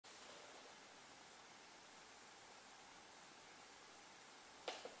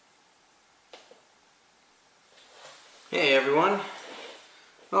Hey everyone.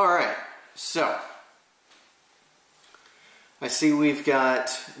 Alright, so I see we've got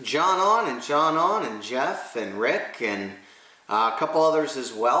John on and Jeff and Rick and a couple others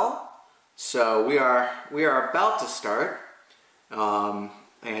as well. So we are about to start. So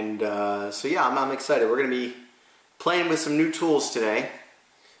yeah, I'm excited. We're going to be playing with some new tools today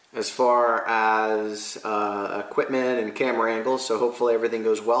as far as equipment and camera angles, so hopefully everything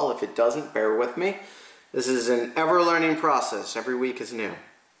goes well. If it doesn't, bear with me. This is an ever-learning process. Every week is new.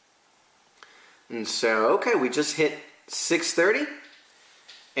 And so, okay, we just hit 6:30.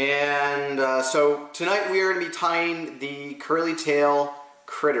 And so tonight we are going to be tying the curly tail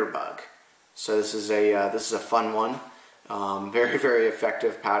critter bug. So this is a fun one. Very, very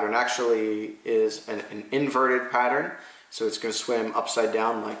effective pattern. Actually is an inverted pattern. So it's going to swim upside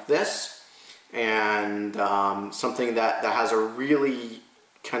down like this. And something that has a really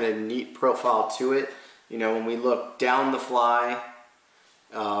kind of neat profile to it. You know, when we look down the fly,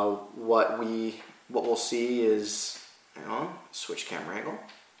 what we'll see is, you know, switch camera angle.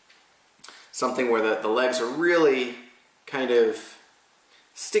 Something where the legs are really kind of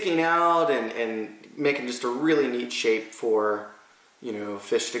sticking out and making just a really neat shape for, you know,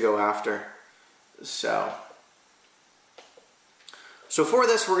 fish to go after. So for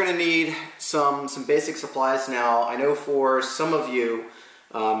this, we're going to need some basic supplies. Now, I know for some of you,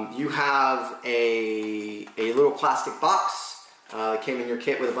 you have a little plastic box that came in your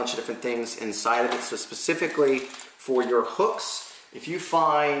kit with a bunch of different things inside of it. So specifically for your hooks, if you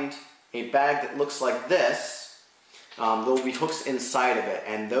find a bag that looks like this, there will be hooks inside of it,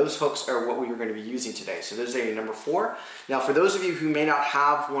 and those hooks are what we are going to be using today. So there's a number 4. Now for those of you who may not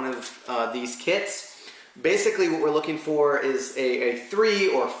have one of these kits, basically what we're looking for is a 3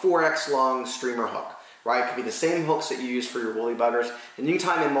 or 4x long streamer hook. Right, it could be the same hooks that you use for your woolly buggers, and you can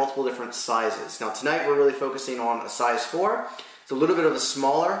tie them in multiple different sizes. Now tonight we're really focusing on a size 4. It's a little bit of a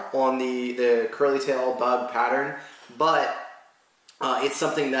smaller on the curly tail bug pattern, but it's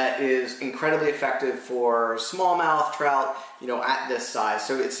something that is incredibly effective for smallmouth trout, you know, at this size.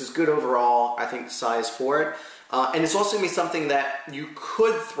 So it's as good overall, I think, size for it. And it's also going to be something that you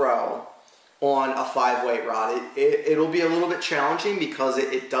could throw on a 5-weight rod. It'll be a little bit challenging because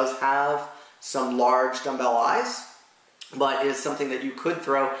it does have some large dumbbell eyes, but it is something that you could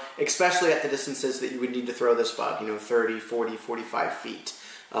throw, especially at the distances that you would need to throw this bug, you know, 30, 40, 45 feet.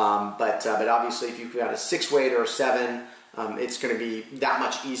 But obviously if you've got a 6-weight or a 7, it's going to be that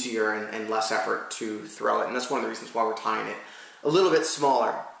much easier and less effort to throw it, and that's one of the reasons why we're tying it a little bit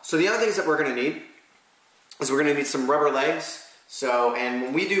smaller. So the other things that we're going to need is we're going to need some rubber legs. And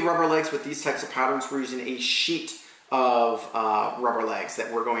when we do rubber legs with these types of patterns, we're using a sheet of rubber legs that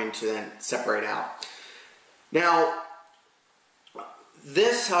we're going to then separate out. Now,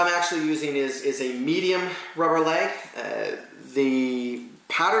 this I'm actually using is a medium rubber leg. The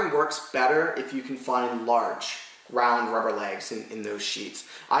pattern works better if you can find large, round rubber legs in those sheets.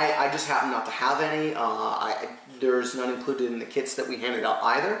 I just happen not to have any. There's none included in the kits that we handed out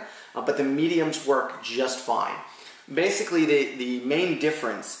either, but the mediums work just fine. Basically, the main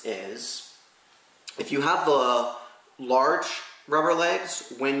difference is if you have the large rubber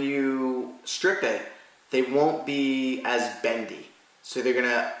legs, when you strip it, they won't be as bendy. So they're going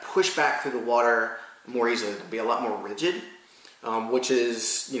to push back through the water more easily. They'll be a lot more rigid, which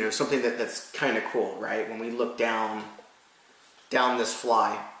is, you know, something that's kind of cool, right? When we look down this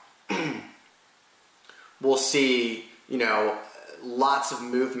fly, we'll see, you know, lots of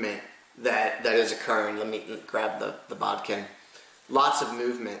movement that is occurring. Let me grab the bodkin. Lots of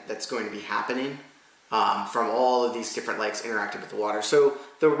movement that's going to be happening from all of these different legs interacting with the water. So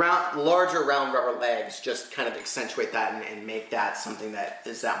the larger round rubber legs just kind of accentuate that and make that something that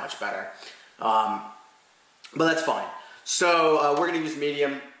is that much better. But that's fine. So we're going to use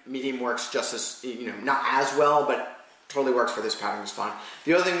medium. Medium works just as, you know, not as well, but totally works for this pattern. It's fine.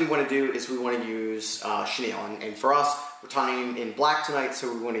 The other thing we want to do is we want to use chenille. And for us, we're tying in black tonight,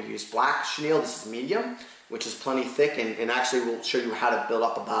 so we want to use black chenille. This is medium, which is plenty thick, and actually we'll show you how to build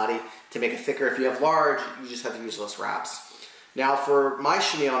up a body to make it thicker. If you have large, you just have to use less wraps. Now for my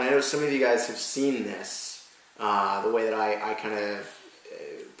chenille, and I know some of you guys have seen this, the way that I kind of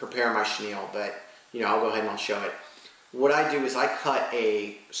prepare my chenille, but you know, I'll go ahead and I'll show it. What I do is I cut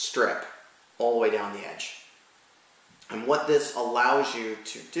a strip all the way down the edge. And what this allows you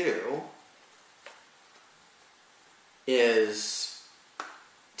to do is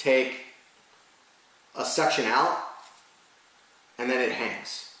take a section out, and then it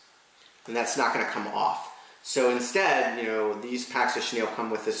hangs, and that's not going to come off. So instead, you know, these packs of chenille come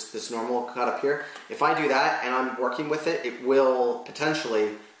with this normal cut up here. If I do that and I'm working with it, it will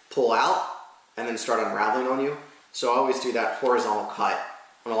potentially pull out and then start unraveling on you. So I always do that horizontal cut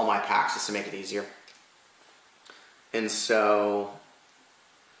on all my packs just to make it easier. And so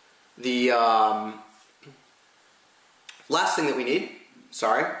the last thing that we need,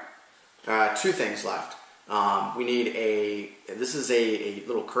 two things left. We need this is a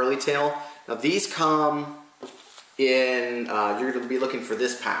little curly tail. Now these come in, you're going to be looking for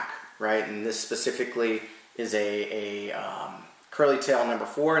this pack, right? And this specifically is a curly tail number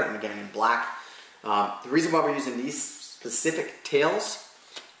 4, and again in black. The reason why we're using these specific tails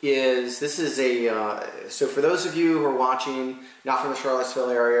is this is so for those of you who are watching not from the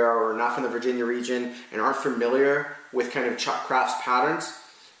Charlottesville area or not from the Virginia region and aren't familiar with kind of Chuck Kraft's patterns,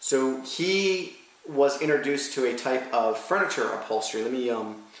 so he was introduced to a type of furniture upholstery. Let me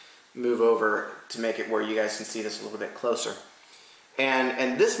move over to make it where you guys can see this a little bit closer.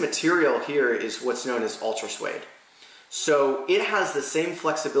 And this material here is what's known as ultra suede. So it has the same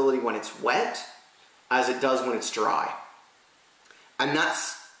flexibility when it's wet as it does when it's dry. And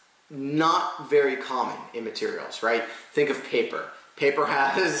that's not very common in materials, right? Think of paper. Paper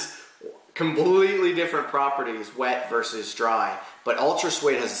has completely different properties, wet versus dry. But ultra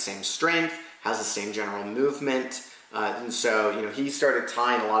suede has the same strength, has the same general movement. And so, you know, he started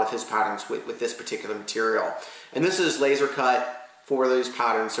tying a lot of his patterns with this particular material. And this is laser cut for those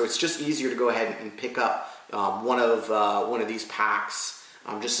patterns, so it's just easier to go ahead and pick up one of these packs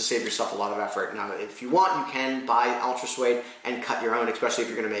just to save yourself a lot of effort. Now, if you want, you can buy ultra suede and cut your own, especially if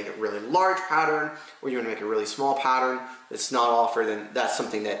you're going to make a really large pattern or you're going to make a really small pattern that's not offered, then that's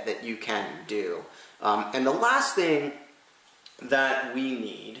something that you can do. And the last thing that we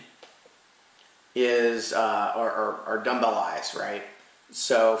need is our dumbbell eyes, right?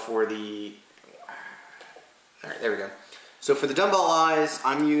 So for the, all right, there we go. So for the dumbbell eyes,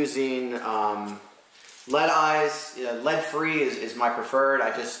 I'm using lead eyes. Lead-free is my preferred.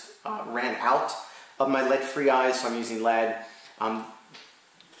 I just ran out of my lead-free eyes, so I'm using lead.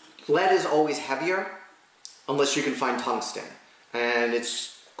 Lead is always heavier unless you can find tungsten. And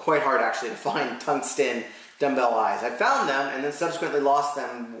it's quite hard actually to find tungsten dumbbell eyes. I found them and then subsequently lost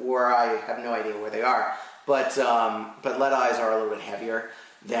them where I have no idea where they are. But lead eyes are a little bit heavier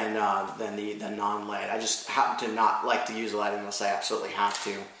than the non-lead. I just happen to not like to use lead unless I absolutely have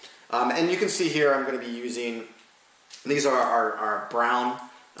to. And you can see here I'm going to be using, these are brown,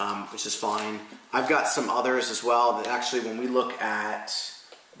 which is fine. I've got some others as well that actually when we look at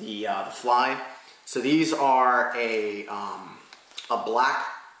the fly, so these are a black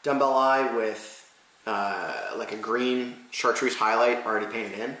dumbbell eye with like a green chartreuse highlight already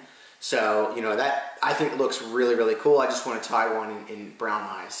painted in. So, you know, that I think looks really, really cool. I just want to tie one in brown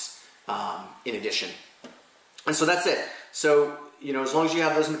eyes in addition. And so that's it. So, you know, as long as you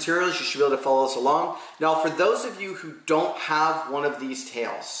have those materials, you should be able to follow us along. Now, for those of you who don't have one of these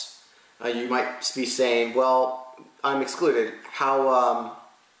tails, you might be saying, well, I'm excluded. How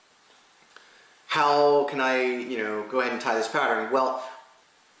can I, you know, go ahead and tie this pattern? Well,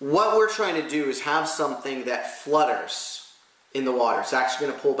 what we're trying to do is have something that flutters in the water. It's actually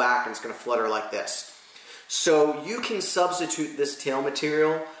going to pull back and it's going to flutter like this. So you can substitute this tail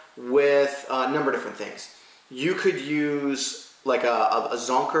material with a number of different things. You could use like a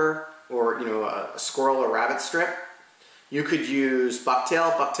zonker or, you know, a squirrel or rabbit strip. You could use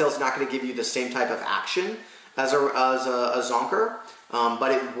bucktail. Bucktail's not going to give you the same type of action as a zonker,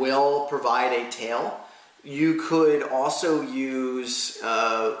 but it will provide a tail. You could also use,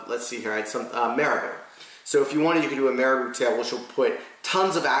 let's see here, I had some marabou. So if you wanted, you could do a marabou tail, which will put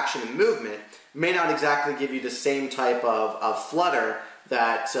tons of action and movement. May not exactly give you the same type of flutter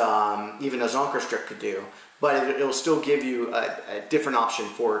that even a zonker strip could do, but it'll still give you a different option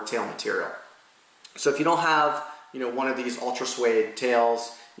for tail material. So if you don't have, you know, one of these ultra suede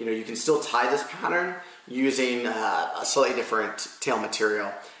tails, you know, you can still tie this pattern using a slightly different tail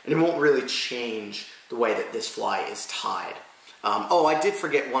material, and it won't really change the way that this fly is tied. Oh, I did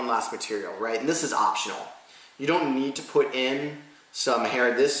forget one last material, right? And this is optional. You don't need to put in some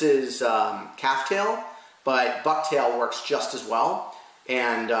hair. This is calf tail, but bucktail works just as well.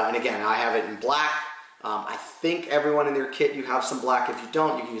 And again, I have it in black. I think everyone in their kit, you have some black. If you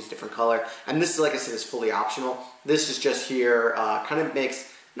don't, you can use a different color. And this, like I said, is fully optional. This is just here, kind of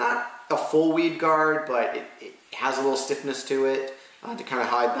makes not a full weed guard, but it has a little stiffness to it to kind of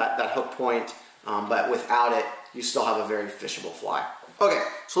hide that hook point. But without it, you still have a very fishable fly. Okay,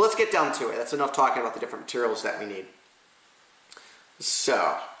 so let's get down to it. That's enough talking about the different materials that we need.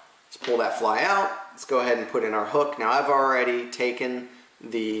 So, let's pull that fly out. Let's go ahead and put in our hook. Now, I've already taken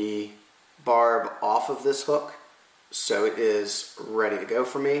the barb off of this hook, so it is ready to go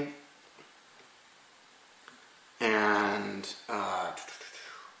for me. And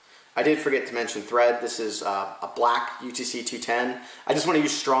I did forget to mention thread. This is a black UTC 210. I just want to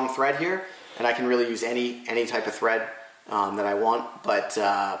use strong thread here, and I can really use any type of thread that I want, but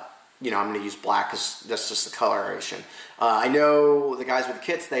you know, I'm going to use black because that's just the coloration. I know the guys with the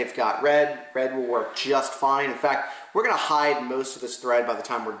kits, they've got red. Red will work just fine. In fact, we're going to hide most of this thread by the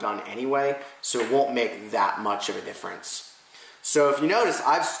time we're done anyway, so it won't make that much of a difference. So if you notice,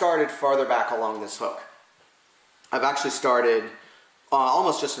 I've started farther back along this hook. I've actually started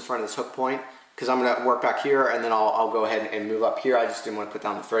almost just in front of this hook point, because I'm going to work back here, and then I'll go ahead and move up here. I just didn't want to put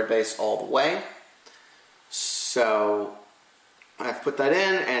down the thread base all the way. So I've put that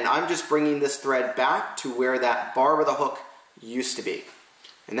in, and I'm just bringing this thread back to where that barb of the hook used to be.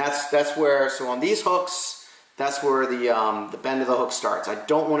 And that's where, so on these hooks, that's where the bend of the hook starts. I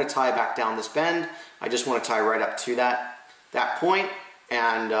don't want to tie back down this bend. I just want to tie right up to that point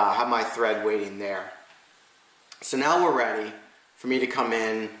and have my thread waiting there. So now we're ready for me to come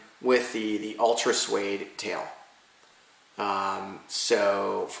in with the ultra suede tail.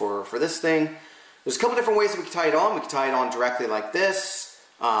 So for this thing, there's a couple different ways that we can tie it on. We can tie it on directly like this.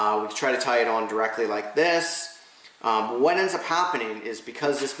 We can try to tie it on directly like this. What ends up happening is,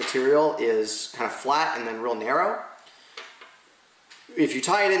 because this material is kind of flat and then real narrow, if you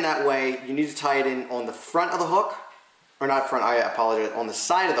tie it in that way, you need to tie it in on the front of the hook, or not front, I apologize, on the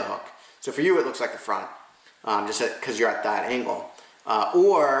side of the hook. So for you it looks like the front, just because you're at that angle.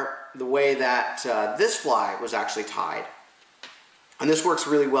 Or the way that this fly was actually tied. And this works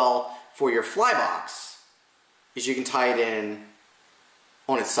really well for your fly box, is you can tie it in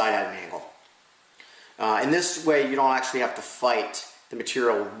on its side at an angle. And this way you don't actually have to fight the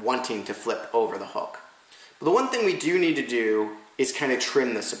material wanting to flip over the hook. But the one thing we do need to do is kind of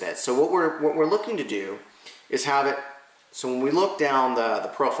trim this a bit. So what we're looking to do is have it, so when we look down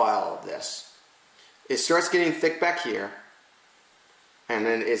the profile of this, it starts getting thick back here, and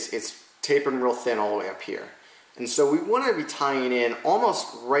then it's tapering real thin all the way up here. And so we want to be tying in almost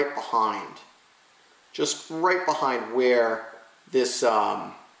right behind, just right behind where this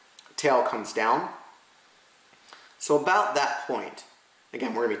tail comes down. So about that point,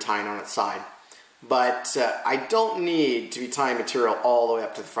 again, we're going to be tying on its side. But I don't need to be tying material all the way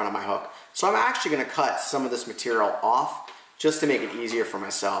up to the front of my hook. So I'm actually going to cut some of this material off just to make it easier for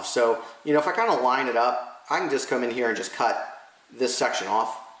myself. So, you know, if I kind of line it up, I can just come in here and just cut this section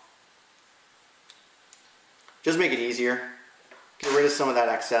off. Just make it easier. Get rid of some of that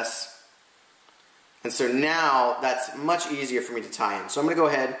excess. And so now that's much easier for me to tie in. So I'm going to go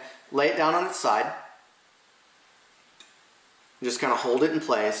ahead, lay it down on its side. Just kind of hold it in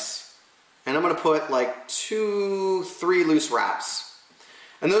place. And I'm going to put like 2-3 loose wraps.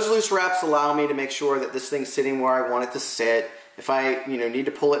 And those loose wraps allow me to make sure that this thing's sitting where I want it to sit. If I need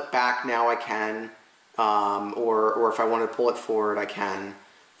to pull it back now, I can. Or if I want to pull it forward, I can.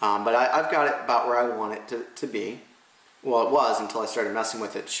 But I've got it about where I want it to be. Well, it was until I started messing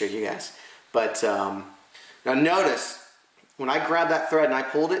with it to show you guys. But now notice, when I grabbed that thread and I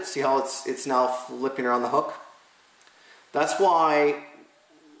pulled it, see how it's now flipping around the hook? That's why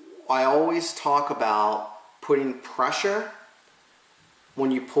I always talk about putting pressure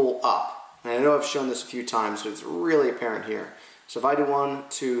when you pull up. And I know I've shown this a few times, but it's really apparent here. So if I do 1,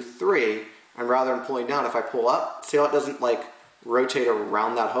 2, 3, and rather than pulling down, if I pull up, see how it doesn't like rotate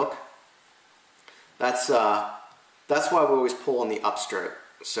around that hook? That's why we always pull on the upstroke.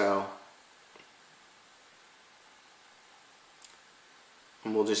 So,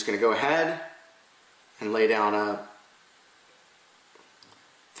 and we're just going to go ahead and lay down a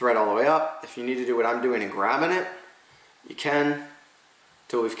thread all the way up. If you need to do what I'm doing and grabbing it, you can,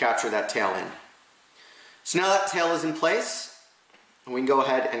 until we've captured that tail in. So now that tail is in place, and we can go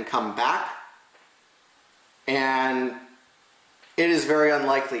ahead and come back, and it is very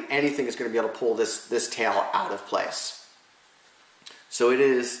unlikely anything is going to be able to pull this tail out of place. So it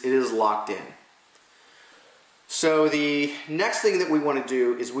is locked in. So the next thing that we want to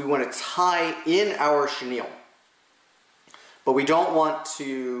do is we want to tie in our chenille. But we don't want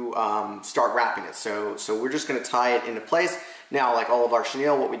to start wrapping it, so we're just going to tie it into place. Now, like all of our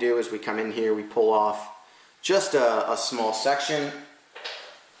chenille, what we do is we come in here, we pull off just a small section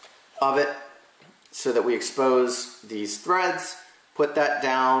of it so that we expose these threads, put that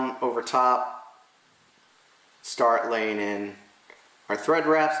down over top, start laying in our thread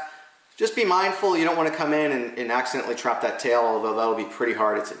wraps. Just be mindful, you don't want to come in and accidentally trap that tail, although that'll be pretty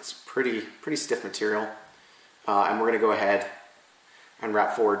hard. It's pretty stiff material. And we're going to go ahead and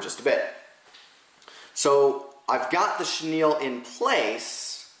wrap forward just a bit. So I've got the chenille in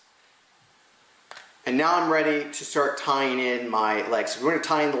place, and now I'm ready to start tying in my legs. So we're going to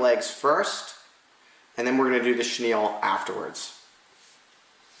tie in the legs first, and then we're going to do the chenille afterwards.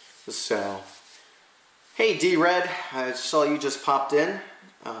 So, hey D-Red, I saw you just popped in.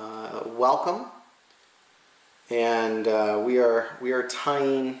 Welcome. And we are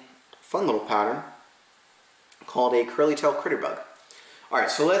tying a fun little pattern called a curly-tailed critter bug. All right,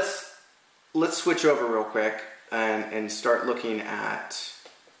 so let's switch over real quick and start looking at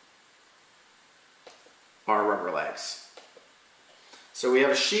our rubber legs. So we have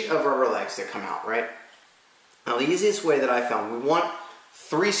a sheet of rubber legs that come out, right? Now the easiest way that I found, we want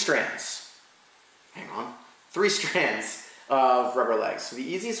 3 strands. Hang on. 3 strands of rubber legs. So the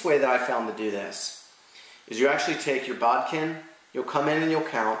easiest way that I found to do this is you actually take your bodkin, you'll come in and you'll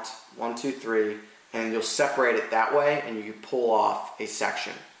count 1, 2, 3, and you'll separate it that way, and you pull off a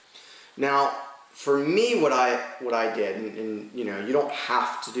section. Now, for me, what I did, and you know, you don't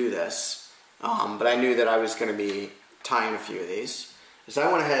have to do this, but I knew that I was going to be tying a few of these, is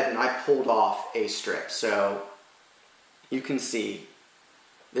I went ahead and I pulled off a strip. So you can see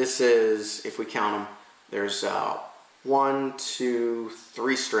this is, if we count them, there's 1, 2,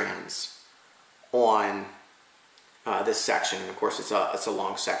 3 strands on this section, and of course it's a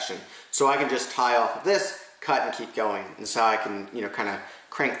long section. So I can just tie off of this, cut, and keep going, and so I can, you know, kind of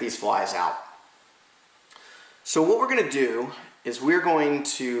crank these flies out. So what we're going to do is we're going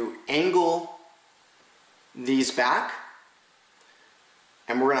to angle these back,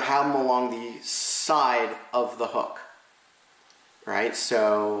 and we're going to have them along the side of the hook, right?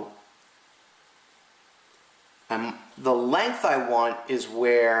 So the length I want is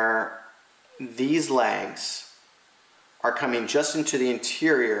where these legs are coming just into the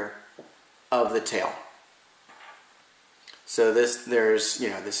interior of the tail. So there's you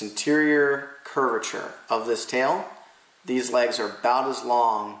know, this interior curvature of this tail. These legs are about as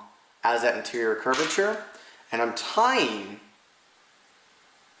long as that interior curvature, and I'm tying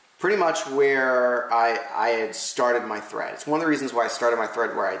pretty much where I had started my thread. It's one of the reasons why I started my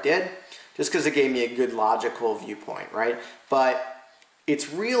thread where I did, just because it gave me a good logical viewpoint, right? But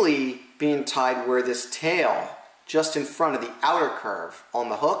it's really being tied where this tail, just in front of the outer curve on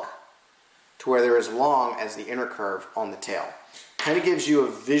the hook, to where they're as long as the inner curve on the tail. Kind of gives you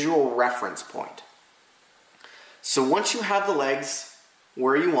a visual reference point. So once you have the legs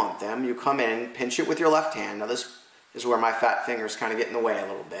where you want them, you come in, pinch it with your left hand. Now this is where my fat fingers kind of get in the way a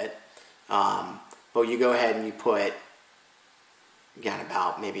little bit. But you go ahead and you put, again,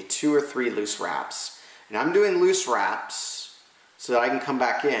 about maybe 2 or 3 loose wraps. And I'm doing loose wraps so that I can come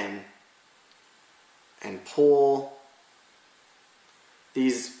back in and pull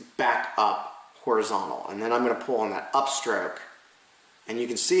these back up horizontal, and then I'm going to pull on that upstroke, and you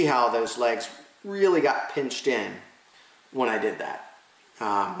can see how those legs really got pinched in when I did that.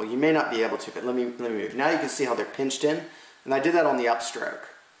 Well, you may not be able to, but let me move. Now you can see how they're pinched in, and I did that on the upstroke.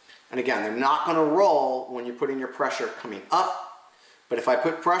 And again, they're not going to roll when you're putting your pressure coming up, but if I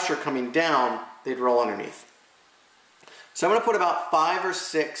put pressure coming down, they'd roll underneath. So I'm going to put about 5 or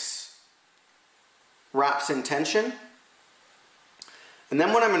 6 wraps in tension. And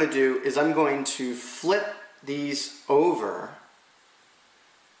then what I'm going to do is I'm going to flip these over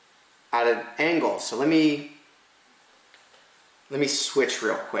at an angle. So let me switch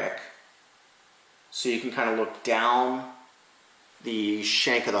real quick so you can kind of look down the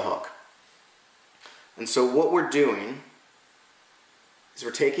shank of the hook. And so what we're doing is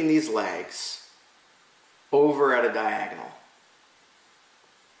we're taking these legs over at a diagonal.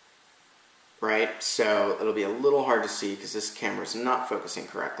 Right, so it'll be a little hard to see because this camera is not focusing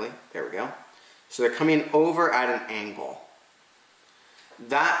correctly. There we go. So they're coming over at an angle.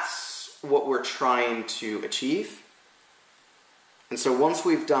 That's what we're trying to achieve. And so once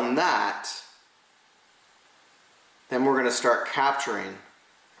we've done that, then we're going to start capturing. And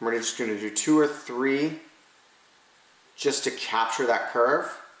we're just going to do 2 or 3 just to capture that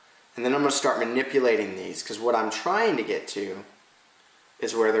curve. And then I'm going to start manipulating these, because what I'm trying to get to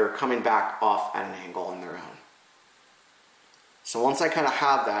is where they're coming back off at an angle on their own. So once I kind of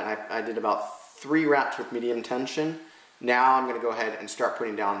have that, I did about 3 wraps with medium tension. Now I'm going to go ahead and start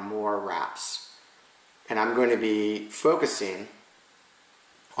putting down more wraps. And I'm going to be focusing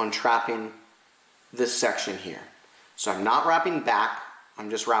on trapping this section here. So I'm not wrapping back, I'm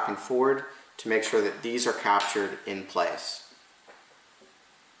just wrapping forward to make sure that these are captured in place.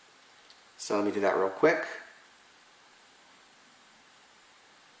 So let me do that real quick.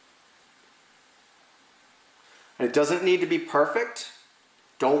 And it doesn't need to be perfect.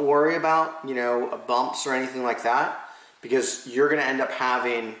 Don't worry about, you know, bumps or anything like that, because you're going to end up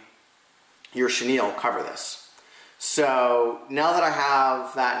having your chenille cover this. So now that I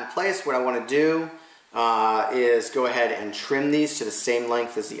have that in place, what I want to do is go ahead and trim these to the same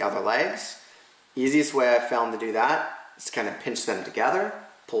length as the other legs. Easiest way I've found to do that is kind of pinch them together,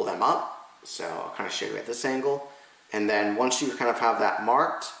 pull them up. So I'll kind of show you at this angle. And then once you kind of have that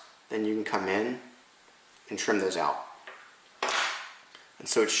marked, then you can come in and trim those out. And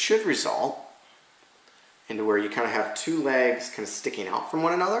so it should result into where you kind of have two legs kind of sticking out from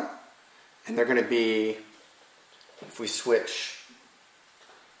one another. And they're going to be, if we switch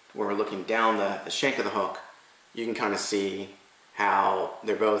where we're looking down the shank of the hook, you can kind of see how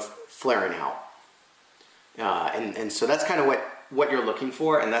they're both flaring out. And so that's kind of what you're looking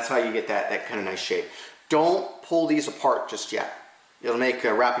for, and that's how you get that kind of nice shape. Don't pull these apart just yet. It'll make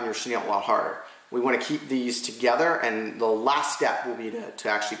wrapping your chenille a lot harder. We want to keep these together, and the last step will be to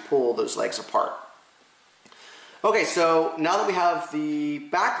actually pull those legs apart. Okay, so now that we have the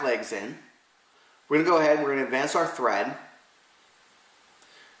back legs in, we're going to go ahead and we're going to advance our thread.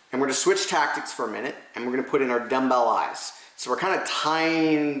 And we're going to switch tactics for a minute, and we're going to put in our dumbbell eyes. So we're kind of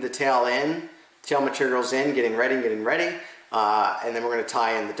tying the tail in, tail materials in, getting ready, and then we're going to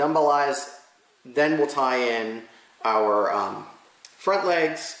tie in the dumbbell eyes. Then we'll tie in our front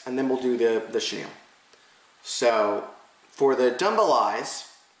legs, and then we'll do the chenille. So for the dumbbell eyes,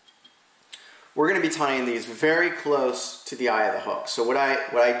 we're going to be tying these very close to the eye of the hook. So what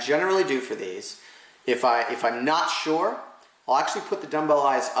I generally do for these, if I'm not sure, I'll actually put the dumbbell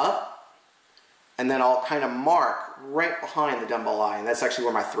eyes up, and then I'll kind of mark right behind the dumbbell eye, and that's actually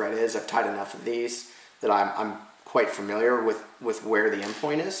where my thread is. I've tied enough of these that I'm quite familiar with where the end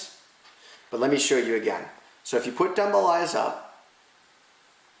point is. But let me show you again. So if you put dumbbell eyes up,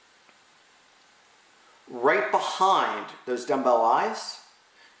 right behind those dumbbell eyes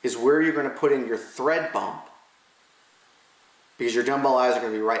is where you're going to put in your thread bump, because your dumbbell eyes are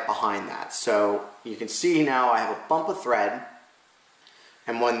going to be right behind that. So you can see now I have a bump of thread,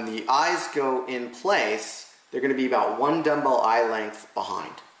 and when the eyes go in place, they're going to be about one dumbbell eye length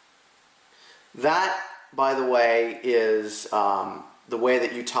behind. That, by the way, is the way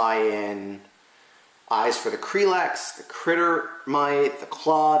that you tie in eyes for the Crelex, the Critter Mite, the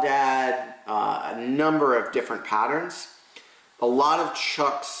Clawdad, a number of different patterns. A lot of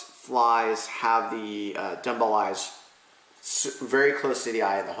Chuck's flies have the dumbbell eyes very close to the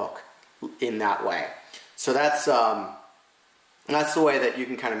eye of the hook in that way. So that's the way that you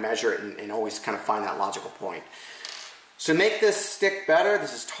can kind of measure it and always kind of find that logical point. So to make this stick better,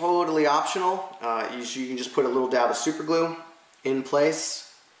 this is totally optional. You can just put a little dab of super glue in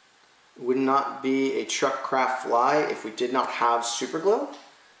place. It would not be a Chuck Kraft fly if we did not have super glue.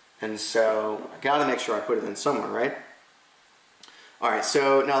 And so I gotta make sure I put it in somewhere, right? Alright,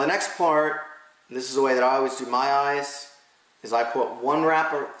 so now the next part, this is the way that I always do my eyes, is I put one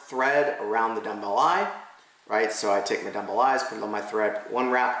wrap of thread around the dumbbell eye, right? So I take my dumbbell eyes, put it on my thread, put one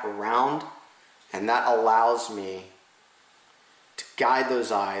wrap around, and that allows me to guide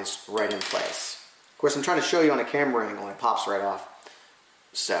those eyes right in place. Of course, I'm trying to show you on a camera angle and it pops right off.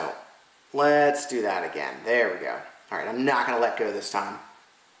 So let's do that again. There we go. Alright, I'm not going to let go this time.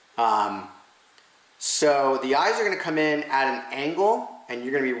 So the eyes are going to come in at an angle, and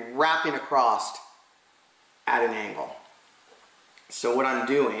you're going to be wrapping across at an angle. So what I'm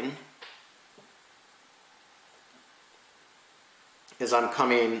doing is I'm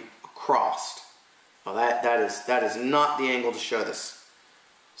coming across. Well, that is not the angle to show this.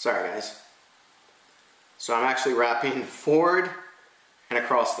 Sorry, guys. So I'm actually wrapping forward and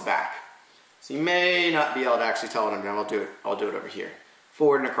across the back. So you may not be able to actually tell what I'm doing. I'll do it over here.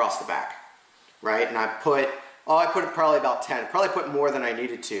 Forward and across the back. Right? And I put probably about 10. Probably put more than I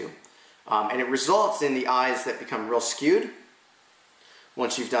needed to. And it results in the eyes that become real skewed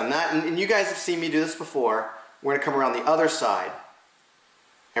once you've done that. And you guys have seen me do this before. We're going to come around the other side,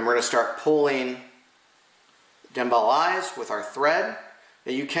 and we're going to start pulling dumbbell eyes with our thread.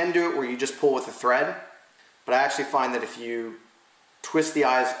 Now you can do it where you just pull with the thread, but I actually find that if you twist the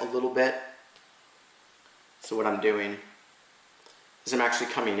eyes a little bit, so what I'm doing is I'm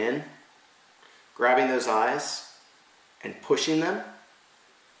actually coming in, grabbing those eyes and pushing them,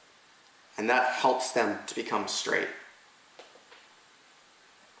 and that helps them to become straight.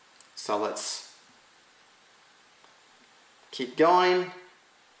 So let's keep going,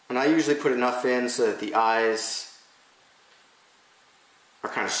 and I usually put enough in so that the eyes are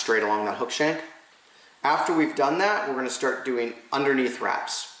kind of straight along that hook shank. After we've done that, we're going to start doing underneath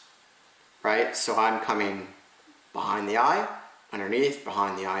wraps, right? So I'm coming behind the eye, underneath,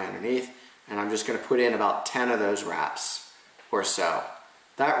 behind the eye, underneath, and I'm just going to put in about 10 of those wraps or so.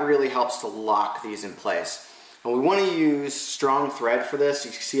 That really helps to lock these in place. And we want to use strong thread for this.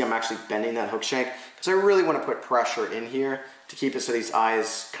 You can see I'm actually bending that hook shank because I really want to put pressure in here to keep it so these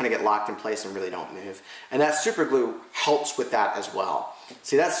eyes kind of get locked in place and really don't move. And that super glue helps with that as well.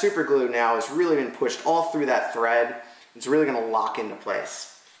 See, that super glue now has really been pushed all through that thread. It's really going to lock into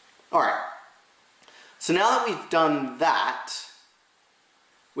place. All right. So now that we've done that,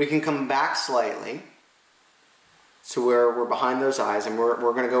 we can come back slightly. So we're behind those eyes, and we're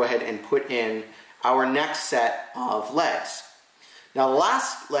going to go ahead and put in our next set of legs. Now the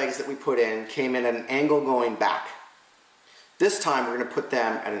last legs that we put in came in at an angle going back. This time we're going to put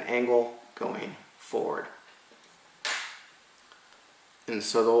them at an angle going forward. And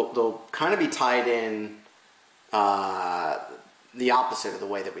so they'll kind of be tied in the opposite of the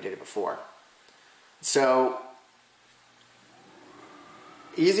way that we did it before. So,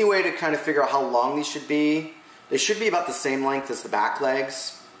 easy way to kind of figure out how long these should be. They should be about the same length as the back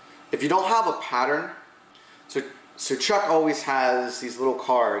legs. If you don't have a pattern, so Chuck always has these little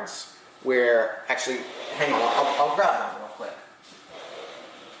cards where, actually, hang on, I'll grab one real quick.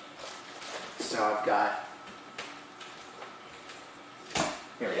 So I've got,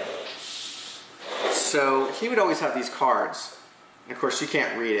 here we go. So he would always have these cards. And of course you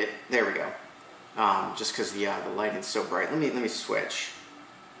can't read it. There we go. Just because the lighting's so bright. Let me switch.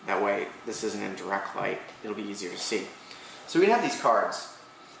 That way this isn't in direct light. It'll be easier to see. So we have these cards.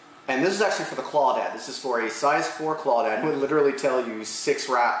 And this is actually for the clawdad. This is for a size 4 clawdad. It would literally tell you 6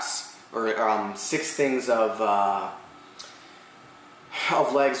 wraps or 6 things of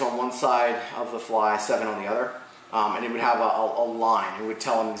legs on one side of the fly, 7 on the other. And it would have a line. It would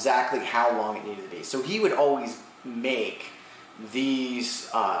tell him exactly how long it needed to be. So he would always make these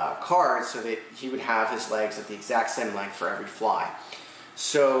cards so that he would have his legs at the exact same length for every fly.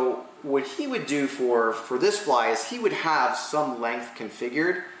 So what he would do for this fly is he would have some length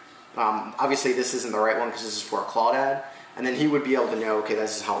configured. Obviously this isn't the right one because this is for a clawdad. And then he would be able to know, okay,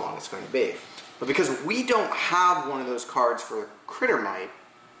 this is how long it's going to be. But because we don't have one of those cards for critter mite,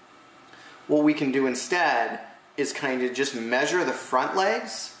 what we can do instead is kind of just measure the front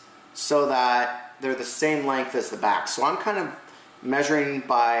legs so that they're the same length as the back. So I'm kind of measuring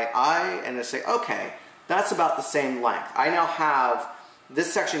by eye and I say, okay, that's about the same length. I now have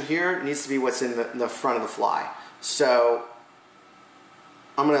this section here needs to be what's in the front of the fly. So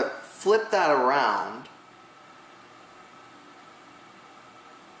I'm going to flip that around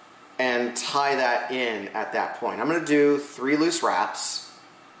and tie that in at that point. I'm going to do 3 loose wraps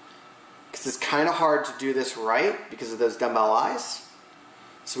because it's kind of hard to do this right because of those dumbbell eyes.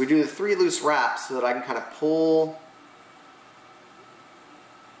 So we do the 3 loose wraps so that I can kind of pull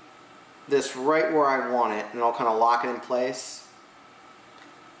this right where I want it, and I'll kind of lock it in place.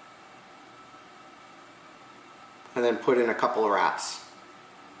 And then put in a couple of wraps.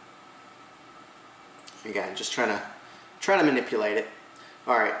 Again, just trying to manipulate it.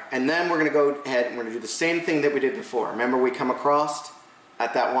 Alright, and then we're going to go ahead and we're going to do the same thing that we did before. Remember, we come across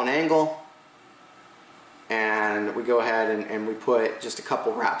at that one angle, and we go ahead and we put just a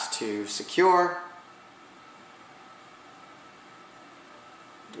couple wraps to secure.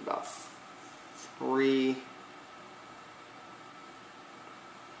 Do about 3.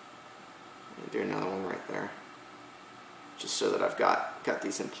 Do another one right there, just so that I've got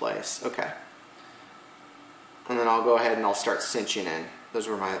these in place. Okay. And then I'll go ahead and I'll start cinching in. Those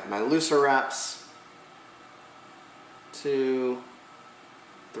were my looser wraps. 2,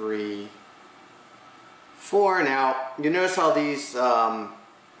 3, 4. Now, you notice how these,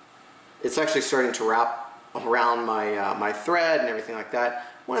 it's actually starting to wrap around my thread and everything like that.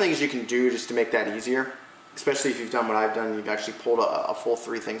 One of the things you can do just to make that easier, especially if you've done what I've done, you've actually pulled a full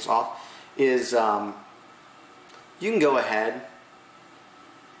 3 things off, is you can go ahead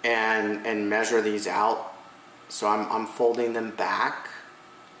and measure these out. So I'm folding them back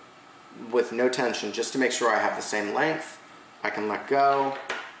with no tension just to make sure I have the same length. I can let go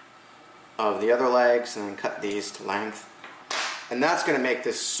of the other legs and then cut these to length. And that's going to make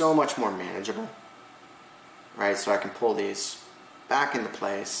this so much more manageable. Right, so I can pull these back into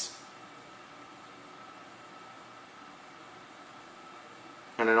place.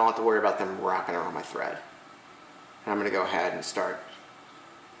 And I don't have to worry about them wrapping around my thread. And I'm going to go ahead and start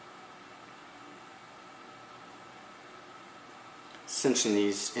cinching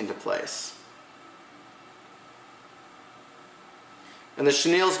these into place. And the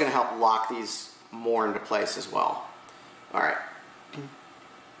chenille is going to help lock these more into place as well. Alright,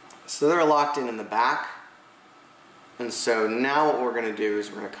 so they're locked in the back, and so now what we're going to do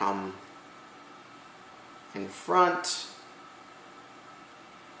is we're going to come in front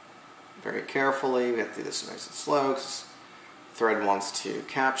very carefully. We have to do this nice and slow because the thread wants to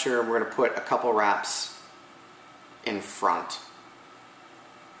capture. We're going to put a couple wraps in front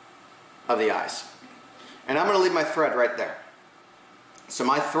of the eyes. And I'm going to leave my thread right there. So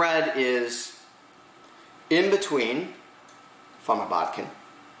my thread is in between, if I'm a bodkin,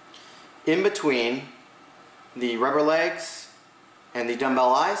 in between the rubber legs and the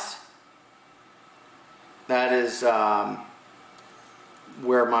dumbbell eyes. that is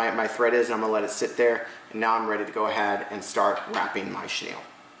where my thread is, and I'm going to let it sit there. And now I'm ready to go ahead and start wrapping my chenille.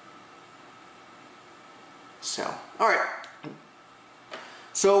 So, alright.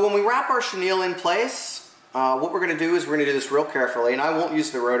 So when we wrap our chenille in place, what we're going to do is we're going to do this real carefully, and I won't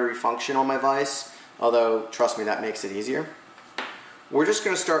use the rotary function on my vise, although trust me, that makes it easier. We're just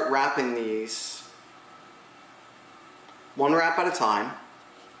going to start wrapping these one wrap at a time.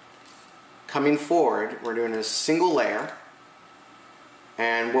 Coming forward, we're doing a single layer,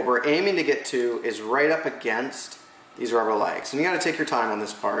 and what we're aiming to get to is right up against these rubber legs. And you got to take your time on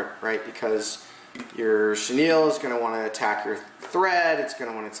this part, right, because your chenille is going to want to attack your thread, it's going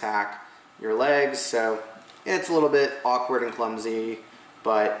to want to attack your legs, so it's a little bit awkward and clumsy,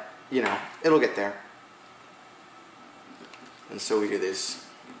 but you know, it'll get there. And so we do this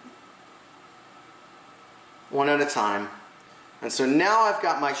one at a time. And so now I've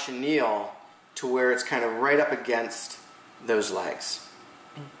got my chenille to where it's kind of right up against those legs.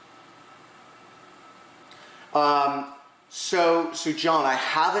 So John, I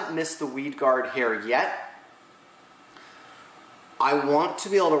haven't missed the weed guard hair yet. I want to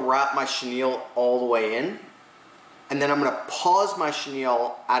be able to wrap my chenille all the way in, and then I'm going to pause my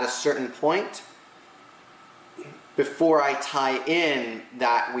chenille at a certain point before I tie in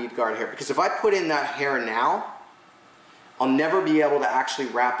that weed guard hair. Because if I put in that hair now, I'll never be able to actually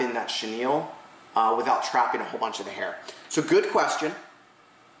wrap in that chenille without trapping a whole bunch of the hair. So good question.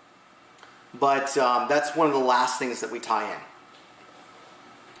 But that's one of the last things that we tie in.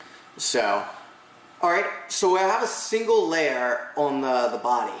 So, alright, so I have a single layer on the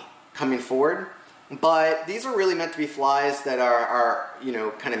body coming forward, but these are really meant to be flies that are you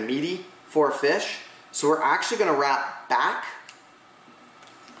know, kind of meaty for a fish. So we're actually going to wrap back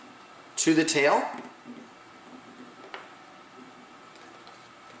to the tail.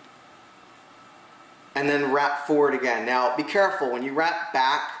 And then wrap forward again. Now be careful, when you wrap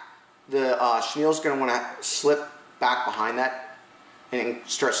back, the chenille is going to want to slip back behind that and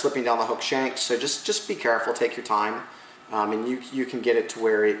start slipping down the hook shank. So just be careful, take your time, and you can get it to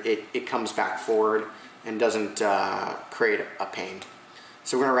where it comes back forward and doesn't create a pain.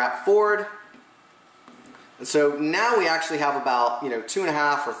 So we're going to wrap forward. And so now we actually have about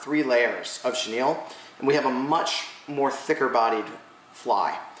 2.5 or 3 layers of chenille, and we have a much more thicker bodied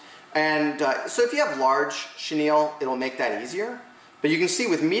fly. And so if you have large chenille, it'll make that easier. But you can see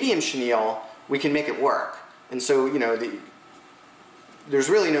with medium chenille, we can make it work. And so, there's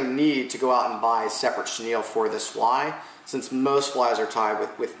really no need to go out and buy separate chenille for this fly, since most flies are tied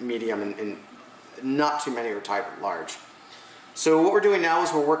with medium and not too many are tied with large. So what we're doing now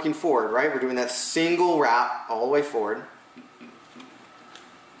is we're working forward, right? We're doing that single wrap all the way forward.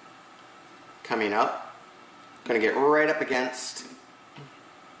 Coming up. Going to get right up against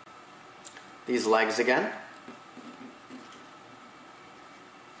these legs again.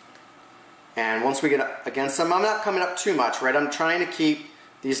 And once we get up against them, I'm not coming up too much, right? I'm trying to keep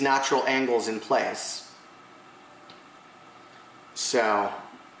these natural angles in place. So,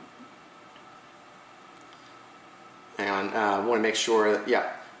 and I want to make sure that,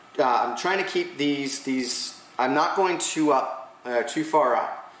 yeah, I'm trying to keep these, I'm not going too far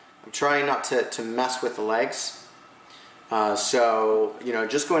up. I'm trying not to mess with the legs. So,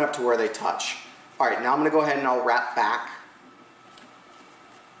 just going up to where they touch. All right, now I'm going to go ahead and I'll wrap back.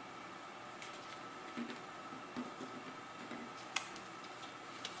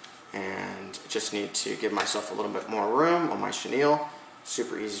 And just need to give myself a little bit more room on my chenille.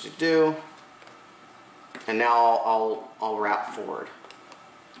 Super easy to do. And now I'll wrap forward.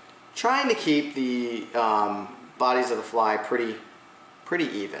 Trying to keep the bodies of the fly pretty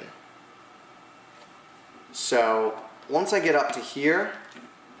even. So once I get up to here,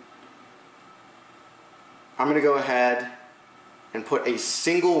 I'm going to go ahead and put a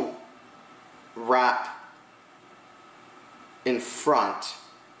single wrap in front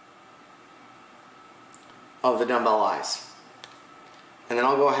of the dumbbell eyes. And then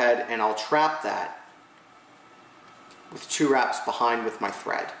I'll go ahead and I'll trap that with 2 wraps behind with my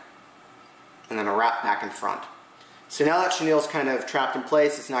thread. And then a wrap back in front. So now that chenille is kind of trapped in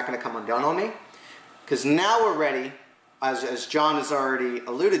place, it's not going to come undone on me. Because now we're ready, as John has already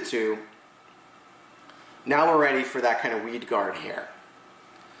alluded to, now we're ready for that kind of weed guard hair.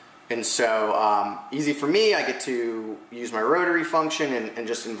 And so, easy for me, I get to use my rotary function and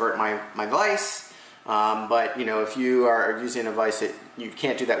just invert my vise. But if you are using a vise that you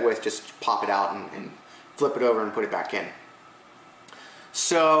can't do that with, just pop it out and flip it over and put it back in.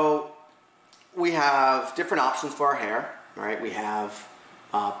 So we have different options for our hair, right? We have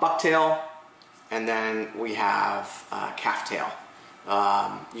bucktail, and then we have calf tail.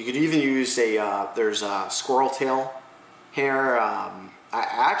 You could even use there's a squirrel tail hair.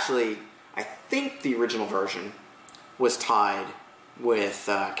 I think the original version was tied with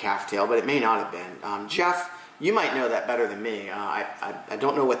calf tail, but it may not have been. Jeff, you might know that better than me. I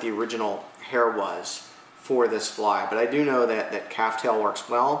don't know what the original hair was for this fly, but I do know that calf tail works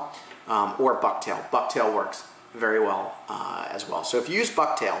well, or bucktail. Bucktail works very well as well. So if you use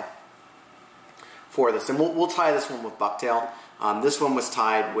bucktail for this, and we'll tie this one with bucktail. This one was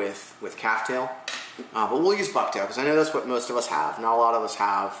tied with calf tail, but we'll use bucktail because I know that's what most of us have. Not a lot of us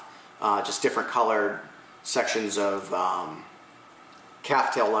have just different colored sections of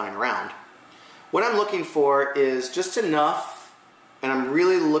calf tail lying around. What I'm looking for is just enough, and I'm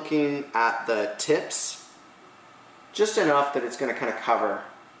really looking at the tips, just enough that it's going to kind of cover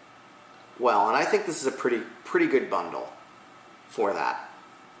well. And I think this is a pretty good bundle for that.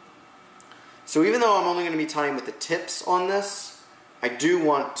 So even though I'm only going to be tying with the tips on this, I do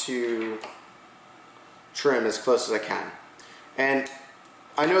want to trim as close as I can. And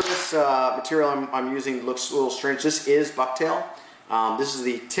I know this material I'm using looks a little strange. This is bucktail. This is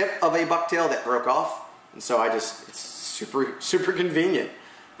the tip of a bucktail that broke off, and so it's super convenient.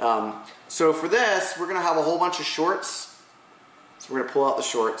 So for this, we're going to have a whole bunch of shorts. So we're going to pull out the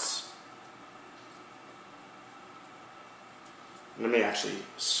shorts. Let me actually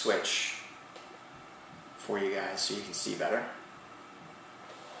switch for you guys so you can see better.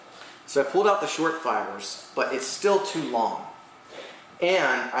 So I pulled out the short fibers, but it's still too long.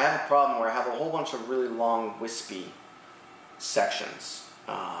 And I have a problem where I have a whole bunch of really long wispy sections.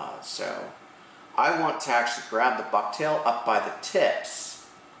 So I want to actually grab the bucktail up by the tips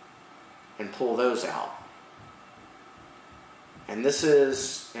and pull those out. And this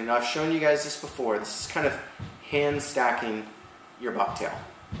is, and I've shown you guys this before, this is kind of hand stacking your bucktail.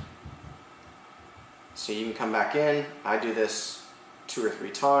 So you can come back in. I do this 2 or 3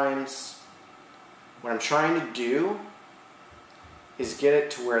 times. What I'm trying to do is get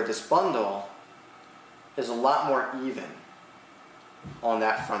it to where this bundle is a lot more even on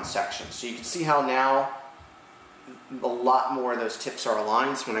that front section. So you can see how now a lot more of those tips are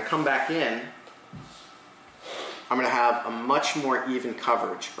aligned. So when I come back in, I'm going to have a much more even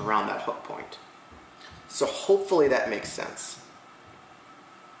coverage around that hook point. So hopefully that makes sense.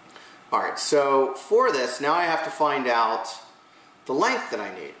 Alright, so for this, now I have to find out the length that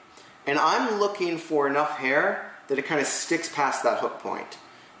I need. And I'm looking for enough hair that it kind of sticks past that hook point,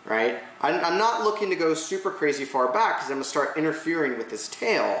 right? I'm not looking to go super crazy far back because I'm going to start interfering with this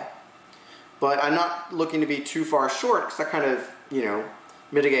tail. But I'm not looking to be too far short because that kind of, you know,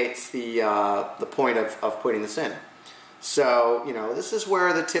 mitigates the point of putting this in. So, you know, this is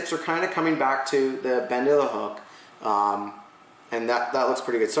where the tips are kind of coming back to the bend of the hook. And that looks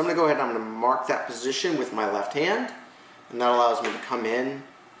pretty good. So I'm going to go ahead and I'm going to mark that position with my left hand. And that allows me to come in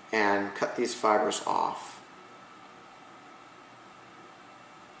and cut these fibers off.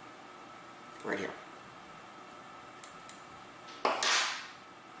 Right here.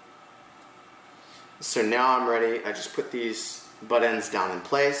 So now I'm ready. I just put these butt ends down in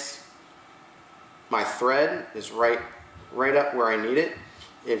place. My thread is right up where I need it.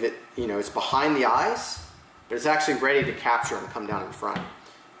 If it, you know, it's behind the eyes, but it's actually ready to capture and come down in front. And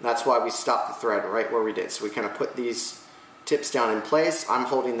that's why we stopped the thread right where we did. So we kind of put these tips down in place. I'm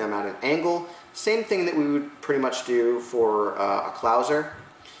holding them at an angle. Same thing that we would pretty much do for a clouser.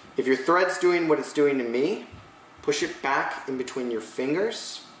 If your thread's doing what it's doing to me, push it back in between your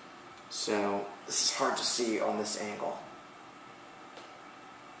fingers. So this is hard to see on this angle.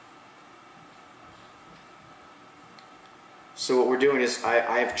 So what we're doing is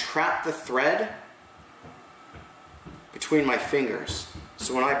I have trapped the thread between my fingers.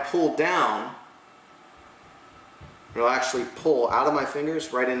 So when I pull down, it'll actually pull out of my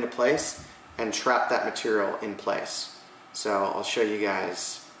fingers right into place and trap that material in place. So I'll show you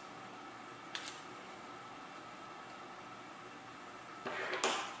guys.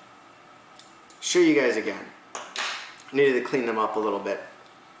 Again. I needed to clean them up a little bit.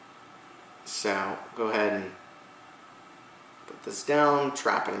 So go ahead and put this down,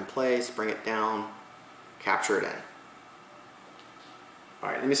 trap it in place, bring it down, capture it in.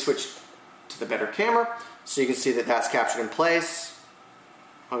 Alright, let me switch to the better camera so you can see that that's captured in place.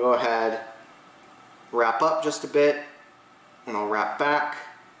 I'll go ahead, wrap up just a bit, and I'll wrap back.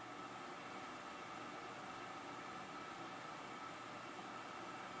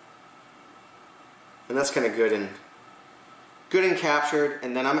 And that's kind of good and captured.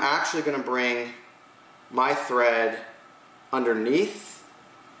 And then I'm actually going to bring my thread underneath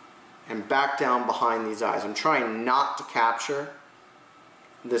and back down behind these eyes. I'm trying not to capture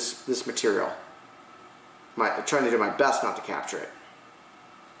this material. I'm trying to do my best not to capture it.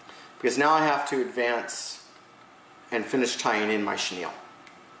 because now I have to advance and finish tying in my chenille.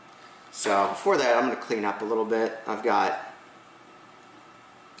 So before that, I'm going to clean up a little bit. I've got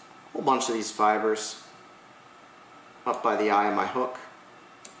a whole bunch of these fibers up by the eye of my hook,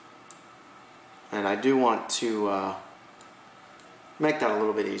 and I do want to make that a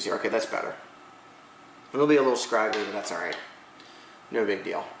little bit easier. Okay, that's better. It'll be a little scraggly, but that's alright. No big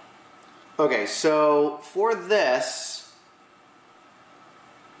deal. Okay, so for this,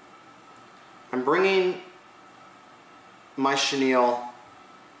 I'm bringing my chenille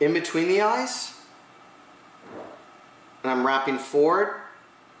in between the eyes, and I'm wrapping forward,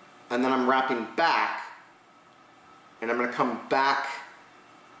 and then I'm wrapping back, and I'm going to come back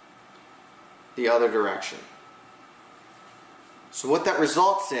the other direction. So what that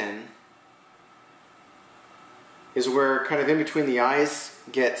results in is where kind of in between the eyes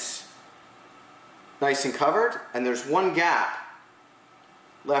gets nice and covered, and there's one gap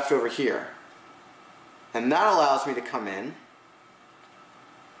left over here. And that allows me to come in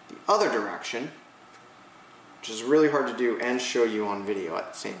the other direction, which is really hard to do and show you on video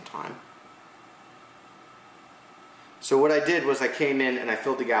at the same time. So what I did was I came in and I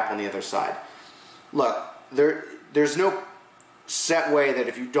filled the gap on the other side. Look, there's no set way that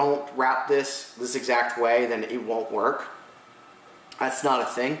if you don't wrap this exact way, then it won't work. That's not a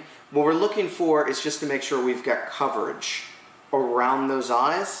thing. What we're looking for is just to make sure we've got coverage around those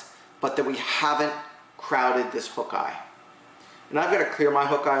eyes, but that we haven't crowded this hook eye. And I've got to clear my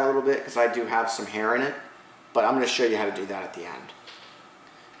hook eye a little bit because I do have some hair in it, but I'm going to show you how to do that at the end.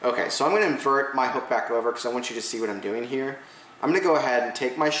 Okay, so I'm going to invert my hook back over because I want you to see what I'm doing here. I'm going to go ahead and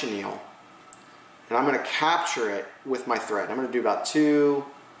take my chenille, and I'm going to capture it with my thread. I'm going to do about 2-3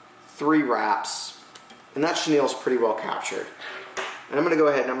 wraps, and that chenille is pretty well captured. And I'm going to go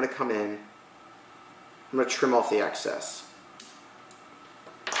ahead and I'm going to come in, I'm going to trim off the excess.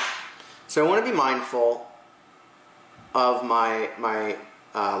 So I want to be mindful of my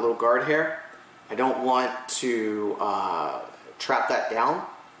little guard hair. I don't want to trap that down,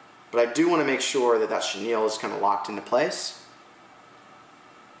 but I do want to make sure that that chenille is kind of locked into place.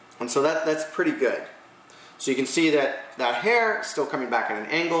 And so that's pretty good. So you can see that that hair is still coming back at an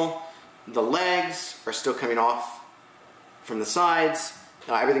angle. The legs are still coming off from the sides.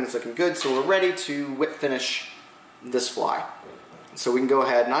 Everything's looking good, so we're ready to whip finish this fly. So we can go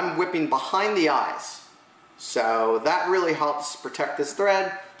ahead, and I'm whipping behind the eyes. So that really helps protect this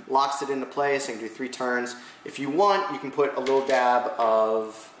thread, locks it into place, and do 3 turns. If you want, you can put a little dab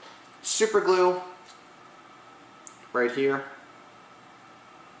of super glue right here.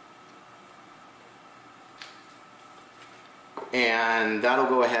 And that'll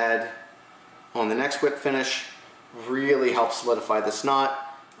go ahead on the next whip finish. Really helps solidify this knot.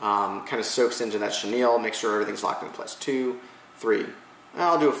 Kind of soaks into that chenille, make sure everything's locked in place. 2, 3.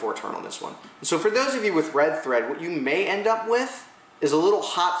 I'll do a 4 turn on this one. So for those of you with red thread, what you may end up with is a little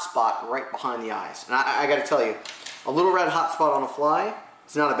hot spot right behind the eyes. And I got to tell you, a little red hot spot on a fly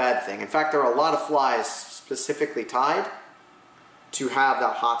is not a bad thing. In fact, there are a lot of flies specifically tied to have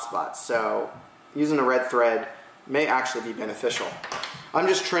that hot spot. So using a red thread may actually be beneficial. I'm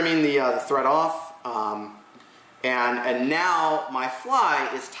just trimming the thread off. And now my fly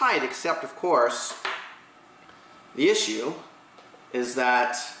is tied, except of course the issue is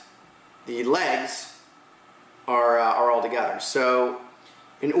that the legs are all together. So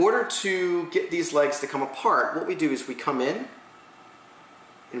in order to get these legs to come apart, what we do is we come in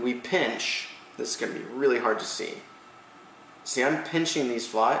and we pinch. This is going to be really hard to see. See, I'm pinching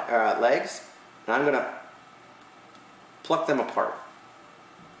these legs, and I'm going to pluck them apart.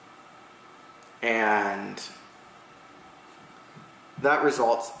 And that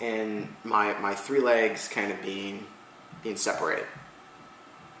results in my 3 legs kind of being separated.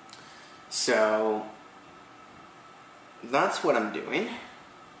 So that's what I'm doing.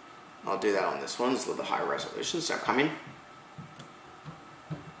 I'll do that on this one. It's a little bit higher resolution, so I'm coming.